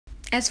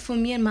As for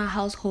me and my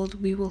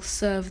household, we will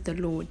serve the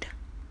Lord.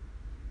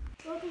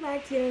 Welcome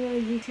back to another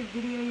YouTube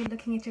video. You're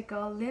looking at your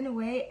girl Lynn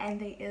away, and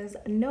there is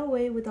no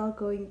way without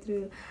going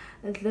through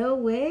the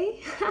way.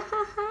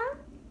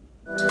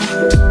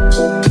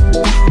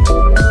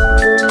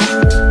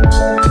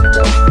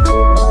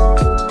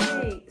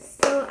 Hey,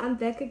 so I'm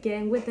back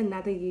again with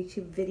another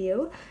YouTube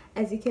video.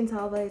 As you can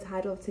tell by the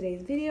title of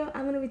today's video,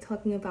 I'm going to be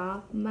talking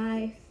about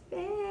my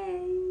faith.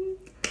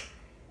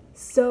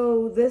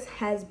 So this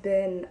has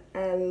been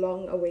a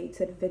long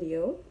awaited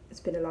video. It's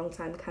been a long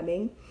time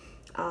coming.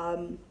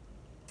 I've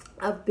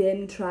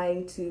been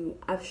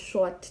I've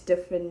shot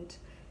different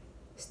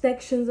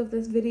sections of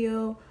this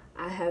video.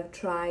 I have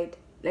tried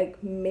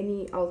like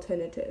many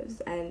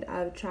alternatives, and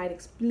I've tried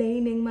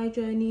explaining my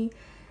journey.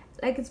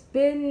 Like, it's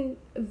been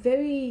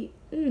very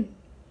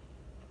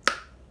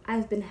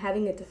I've been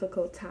having a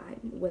difficult time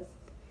with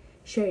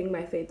sharing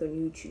my faith on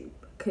YouTube,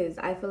 because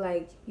I feel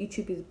like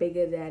YouTube is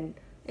bigger than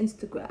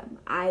Instagram.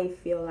 I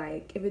feel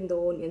like even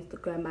though on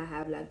Instagram I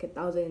have like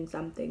 1,000 and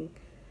something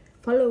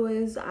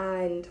followers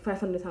and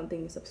 500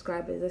 something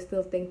subscribers, I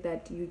still think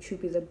that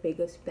YouTube is a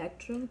bigger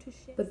spectrum to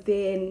share. But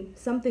then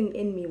something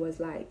in me was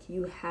like,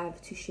 you have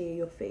to share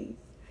your faith.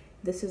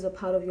 This is a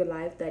part of your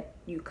life that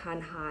you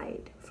can't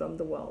hide from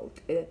the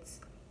world. It's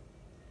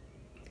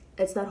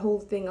that whole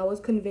thing. I was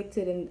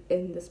convicted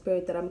in the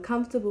spirit that I'm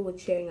comfortable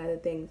with sharing other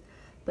things,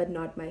 but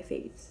not my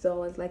faith.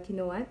 So I was like, you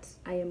know what,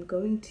 I am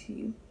going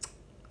to,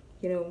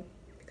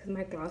 because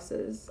my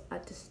glasses are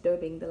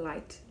disturbing the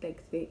light.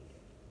 Like, the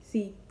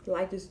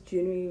light is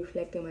genuinely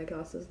reflecting my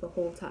glasses the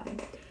whole time.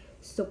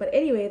 So, but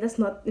anyway, that's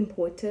not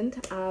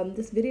important.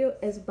 This video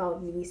is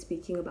about me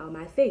speaking about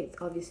my faith,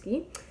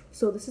 obviously.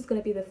 So this is going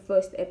to be the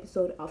first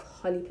episode of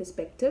Holy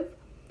Perspective.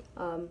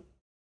 Holy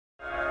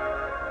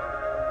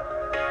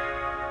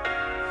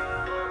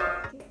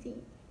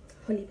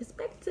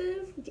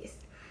Perspective, yes.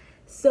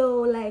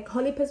 So, like,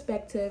 Holy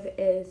Perspective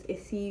is a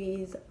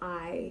series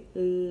I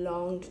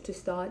longed to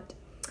start.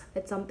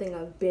 It's something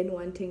I've been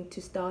wanting to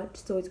start.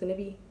 So it's going to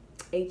be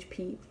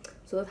HP.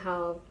 So that's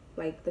how,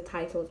 like, the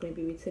title is going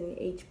to be written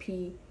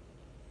HP,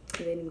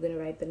 and then we're going to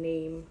write the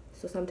name.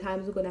 So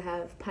sometimes we're going to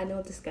have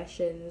panel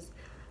discussions.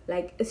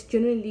 Like, it's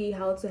generally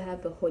how to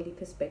have a holy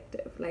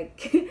perspective.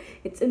 Like,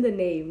 it's in the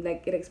name,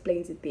 like, it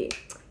explains it there.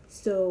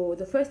 So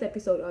the first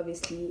episode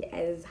obviously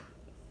is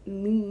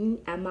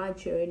me and my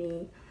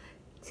journey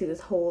to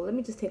this whole, let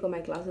me just take off my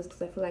glasses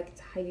because I feel like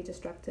it's highly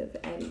distractive.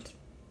 And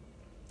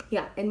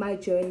yeah, and my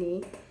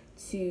journey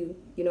to,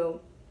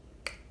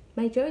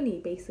 my journey,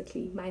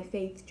 basically my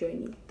faith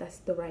journey, that's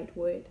the right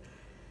word.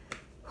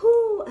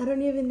 I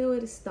don't even know where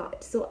to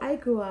start. So I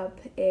grew up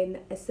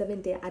in a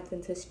Seventh-day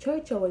Adventist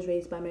church. I was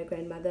raised by my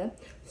grandmother,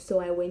 so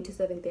I went to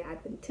Seventh-day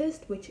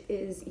Adventist, which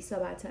is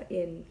Isabata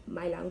in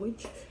my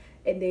language.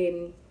 And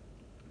then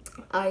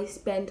I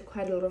spent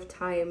quite a lot of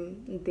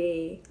time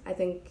there, I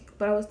think,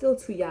 but I was still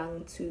too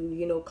young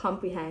to,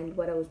 comprehend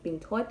what I was being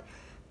taught.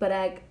 But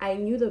I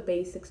knew the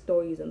basic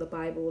stories in the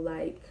Bible,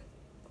 like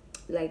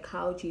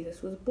how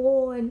Jesus was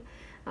born.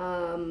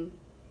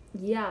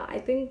 I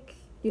think,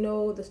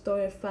 the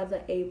story of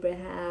Father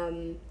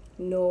Abraham,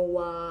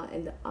 Noah,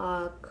 and the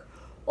Ark,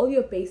 all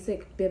your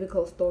basic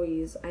biblical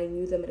stories, I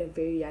knew them at a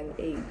very young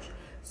age.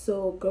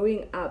 So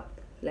growing up,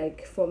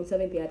 like, from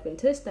Seventh-day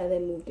Adventist, I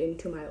then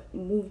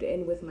moved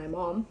in with my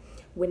mom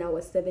when I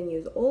was 7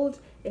 years old,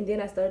 and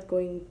then I started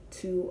going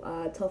to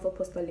 12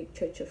 Apostolic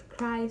Church of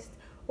Christ,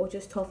 or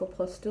just 12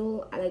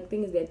 Apostle. I like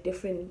things that are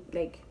different,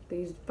 like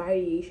there's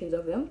variations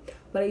of them.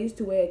 But I used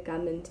to wear a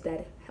garment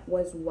that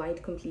was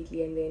white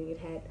completely, and then it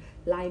had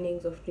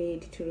linings of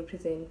red to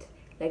represent,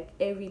 like,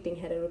 everything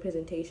had a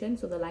representation.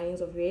 So the linings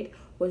of red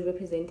was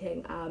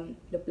representing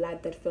the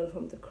blood that fell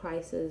from the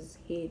Christ's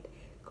head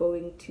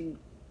going to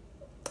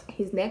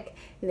his neck,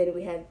 and then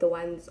we had the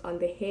ones on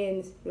the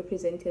hands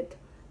represented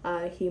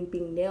him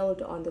being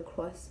nailed on the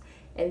cross.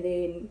 And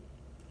then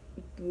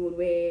we would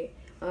wear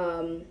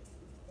a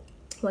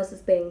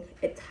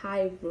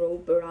tie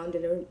rope around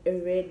it, a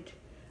red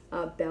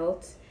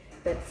belt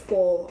that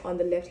fall on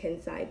the left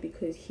hand side,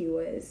 because he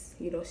was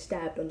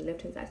stabbed on the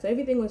left hand side. So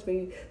everything was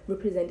very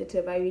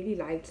representative. I really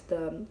liked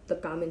the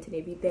garment and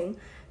everything.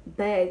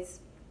 But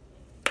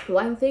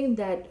one thing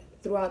that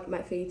throughout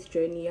my faith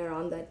journey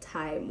around that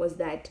time was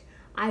that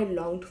I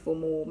longed for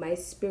more. My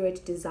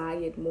spirit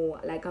desired more.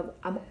 Like,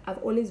 I've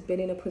always been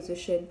in a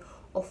position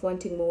of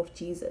wanting more of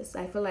Jesus.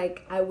 I feel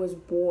like I was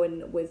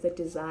born with a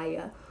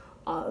desire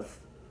of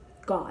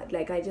God.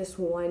 Like, I just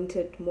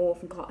wanted more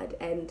of God.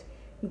 And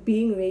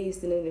being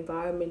raised in an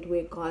environment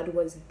where God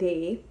was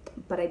there,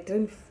 but I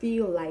didn't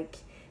feel like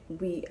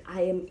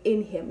I am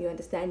in him, you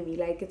understand me?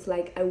 Like, it's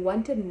like I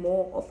wanted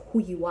more of who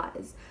he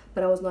was,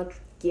 but I was not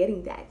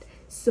getting that.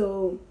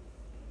 So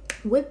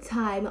with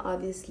time,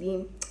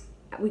 obviously,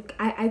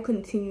 I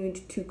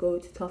continued to go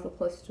to 12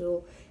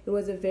 Apostle. It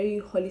was a very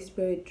Holy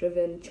Spirit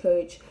driven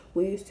church.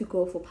 We used to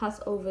go for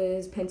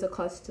Passovers,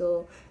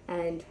 Pentecostal,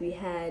 and we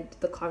had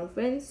the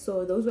conference.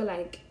 So those were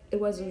like it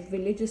was a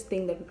religious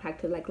thing that we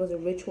practiced, like it was a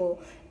ritual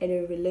and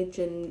a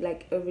religion,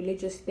 like a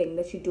religious thing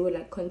that you do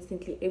like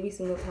constantly every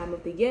single time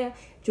of the year.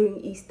 During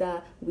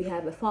Easter we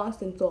have a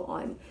fast and so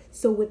on.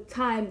 So with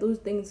time, those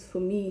things for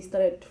me I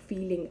started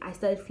feeling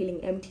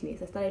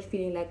emptiness. I started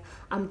feeling like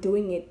I'm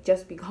doing it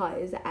just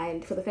because.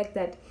 And for the fact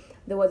that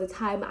there was a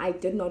time I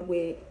did not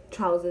wear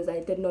trousers, I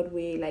did not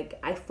wear, like,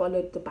 I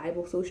followed the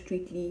Bible so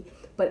strictly,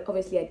 but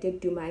obviously I did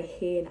do my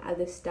hair and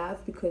other stuff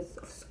because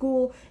of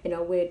school, and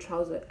I wear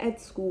trousers at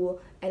school,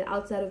 and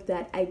outside of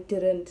that I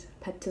didn't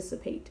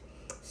participate.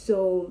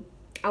 So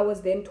I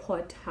was then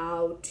taught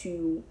how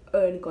to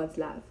earn God's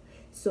love.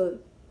 So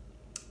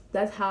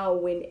that's how,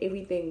 when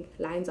everything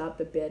lines up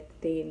a bit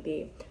there and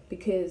there,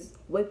 because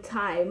with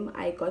time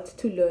I got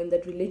to learn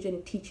that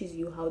religion teaches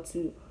you how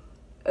to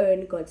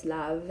earn God's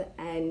love,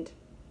 and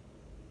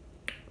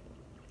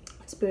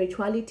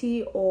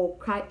spirituality, or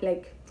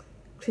like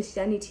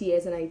Christianity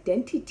as an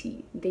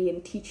identity,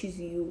 then teaches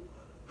you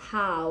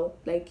how.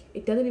 Like,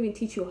 it doesn't even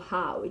teach you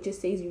how, it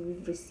just says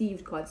you've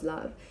received God's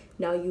love.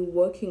 Now you're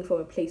working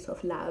from a place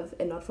of love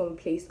and not from a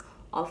place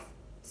of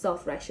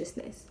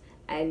self-righteousness.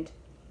 And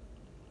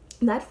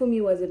that for me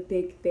was a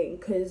big thing,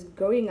 because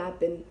growing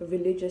up in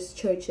religious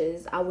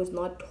churches, I was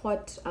not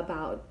taught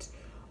about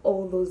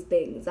all those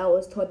things. I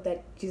was taught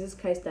that Jesus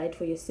Christ died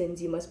for your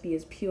sins, you must be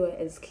as pure,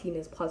 as clean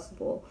as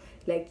possible,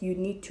 like you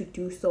need to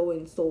do so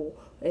and so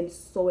and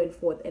so and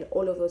forth, and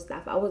all of those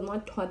stuff. I was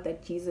not taught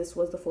that Jesus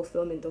was the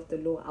fulfillment of the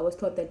law. I was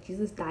taught that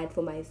Jesus died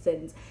for my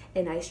sins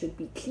and I should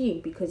be clean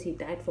because he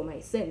died for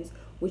my sins,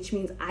 which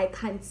means I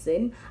can't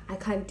sin, I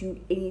can't do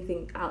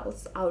anything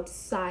else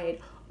outside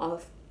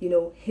of, you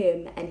know,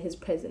 him and his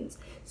presence.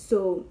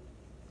 So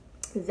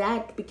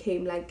that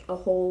became like a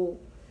whole,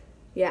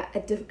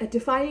 a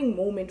defining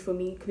moment for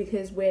me,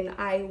 because when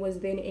I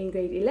was then in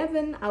grade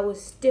 11, I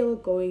was still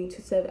going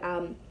to serve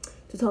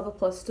to South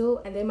Apostle,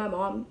 and then my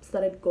mom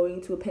started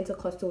going to a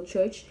Pentecostal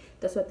church.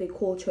 That's what they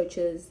call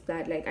churches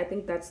that, like, I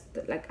think that's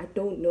like, I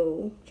don't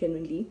know,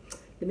 genuinely,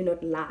 let me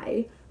not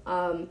lie,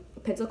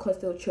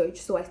 Pentecostal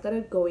church. So I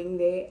started going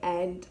there,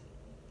 and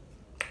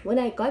when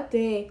I got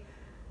there,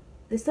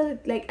 they started,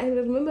 like, I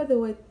remember they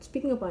were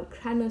speaking about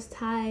Kranos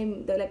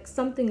time. They're like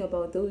something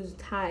about those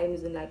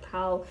times, and like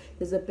how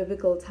there's a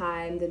biblical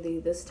time, then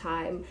there's this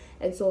time,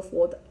 and so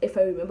forth, if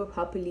I remember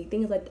properly.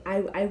 Things like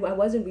I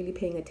wasn't really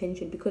paying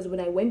attention, because when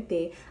I went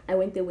there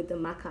with the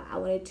marker. I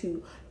wanted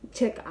to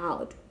check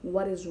out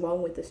what is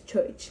wrong with this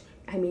church.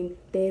 I mean,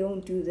 they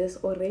don't do this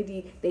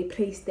already. They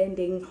pray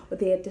standing, or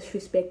they are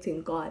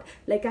disrespecting God.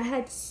 Like, I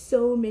had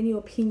so many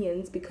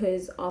opinions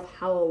because of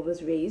how I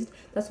was raised.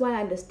 That's why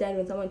I understand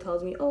when someone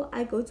tells me, oh,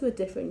 I go to a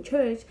different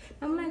church.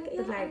 I'm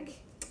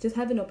like, just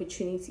have an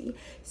opportunity.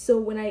 So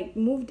when I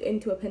moved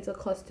into a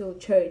Pentecostal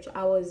church,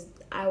 I was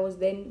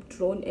then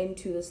drawn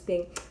into this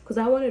thing because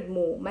I wanted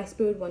more. My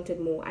spirit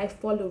wanted more. I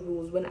follow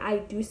rules. When I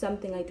do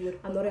something, I do it.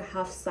 I'm not a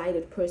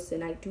half-sided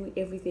person. I do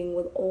everything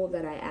with all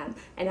that I am,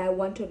 and I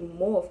wanted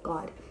more of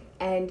God.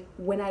 And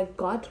when I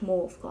got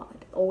more of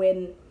God, or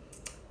when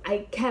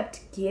I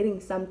kept getting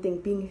something,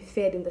 being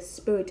fed in the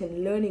spirit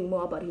and learning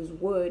more about his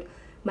word,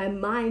 my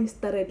mind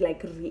started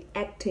like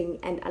reacting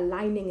and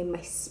aligning, and my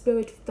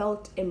spirit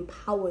felt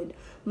empowered.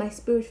 My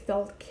spirit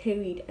felt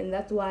carried, and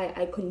that's why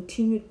I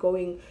continued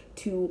going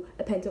to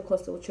a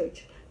Pentecostal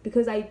church,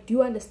 because I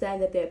do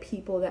understand that there are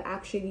people that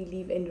actually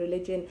live in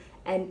religion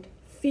and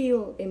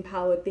feel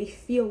empowered. They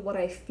feel what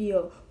I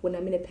feel when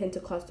I'm in a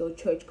Pentecostal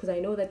church, because I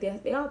know that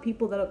there are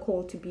people that are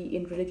called to be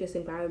in religious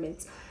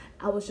environments.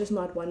 I was just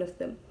not one of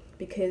them,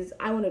 because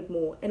I wanted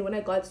more. And when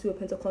I got to a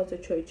Pentecostal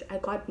church, I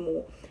got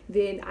more.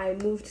 Then I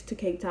moved to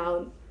Cape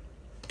Town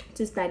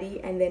to study,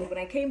 and then when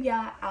I came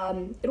here,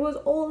 it was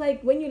all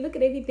like, when you look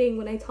at everything,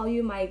 when I tell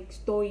you my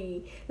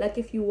story, like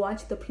if you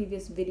watch the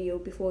previous video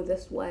before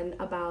this one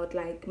about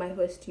like my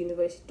first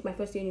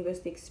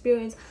university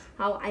experience,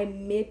 how I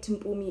met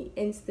Mpumi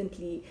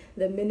instantly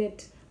the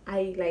minute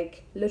I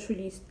like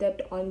literally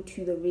stepped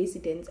onto the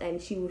residence,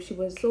 and she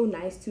was so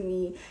nice to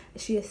me.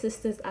 She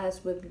assisted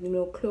us with, you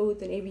know,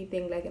 clothes and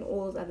everything, like, and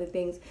all those other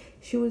things.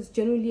 She was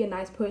generally a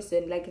nice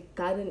person, like a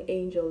garden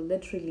angel,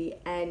 literally.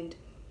 And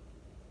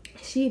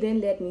she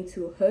then led me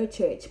to her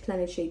church,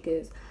 Planet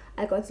Shakers.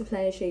 I got to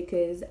Planet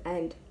Shakers,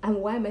 and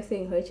why am I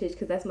saying her church?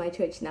 Because that's my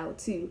church now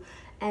too.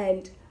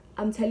 And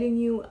I'm telling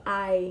you,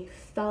 I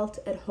felt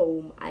at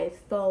home. I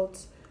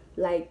felt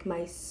like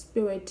my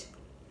spirit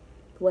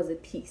was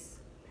at peace.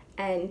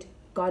 And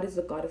God is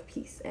a God of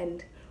peace,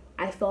 and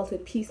I felt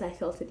at peace, I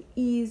felt at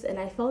ease, and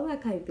I felt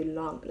like I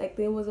belonged. Like,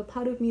 there was a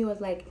part of me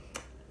was like,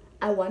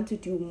 I want to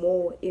do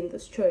more in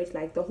this church.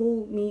 Like, the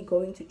whole me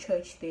going to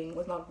church thing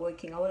was not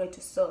working. I wanted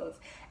to serve,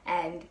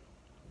 and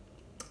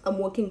I'm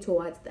working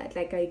towards that.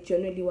 Like, I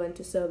genuinely want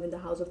to serve in the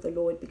house of the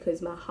Lord,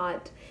 because my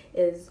heart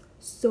is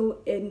so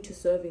into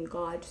serving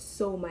God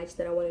so much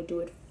that I want to do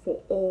it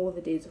for all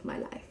the days of my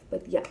life.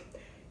 But yeah,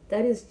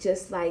 that is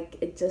just like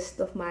a gist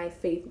of my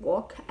faith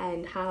walk,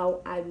 and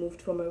how I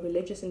moved from a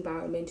religious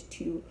environment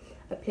to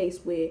a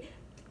place where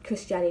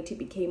Christianity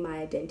became my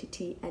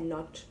identity and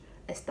not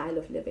a style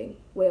of living.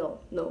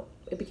 Well, no,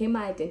 it became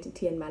my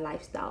identity and my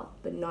lifestyle,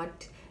 but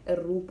not a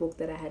rule book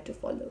that I had to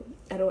follow.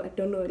 I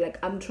don't know, like,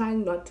 I'm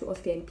trying not to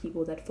offend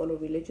people that follow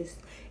religious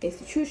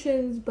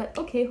institutions, but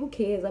okay, who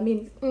cares? I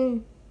mean,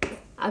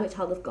 I'm a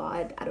child of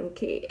God, I don't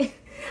care.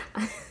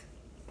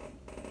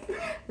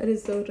 That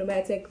is so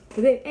dramatic.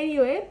 But then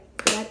anyway,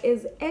 that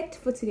is it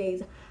for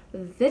today's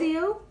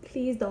video.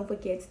 Please don't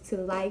forget to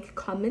like,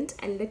 comment,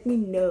 and let me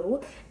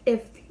know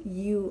if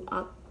you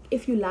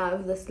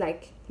love this,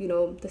 like, you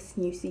know, this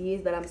new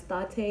series that I'm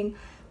starting.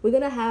 We're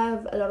gonna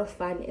have a lot of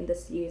fun in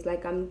this series.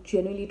 Like, I'm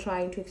genuinely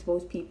trying to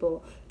expose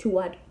people to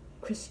what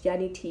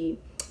Christianity,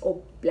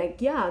 or like,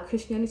 yeah,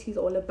 Christianity is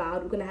all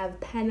about. We're gonna have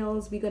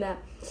panels.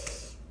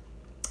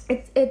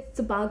 It's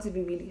about to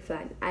be really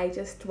fun. I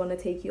just want to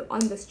take you on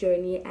this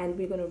journey, and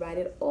we're gonna ride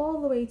it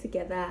all the way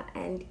together.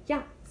 And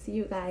yeah, see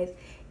you guys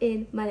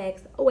in my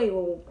next. Oh,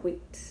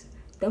 wait.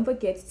 Don't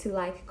forget to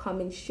like,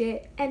 comment,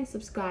 share, and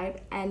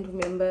subscribe. And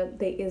remember,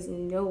 there is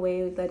no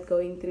way without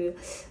going through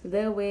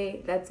the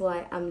way. That's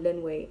why I'm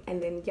Lynn way.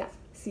 And then yeah,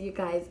 see you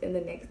guys in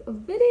the next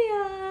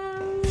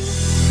video.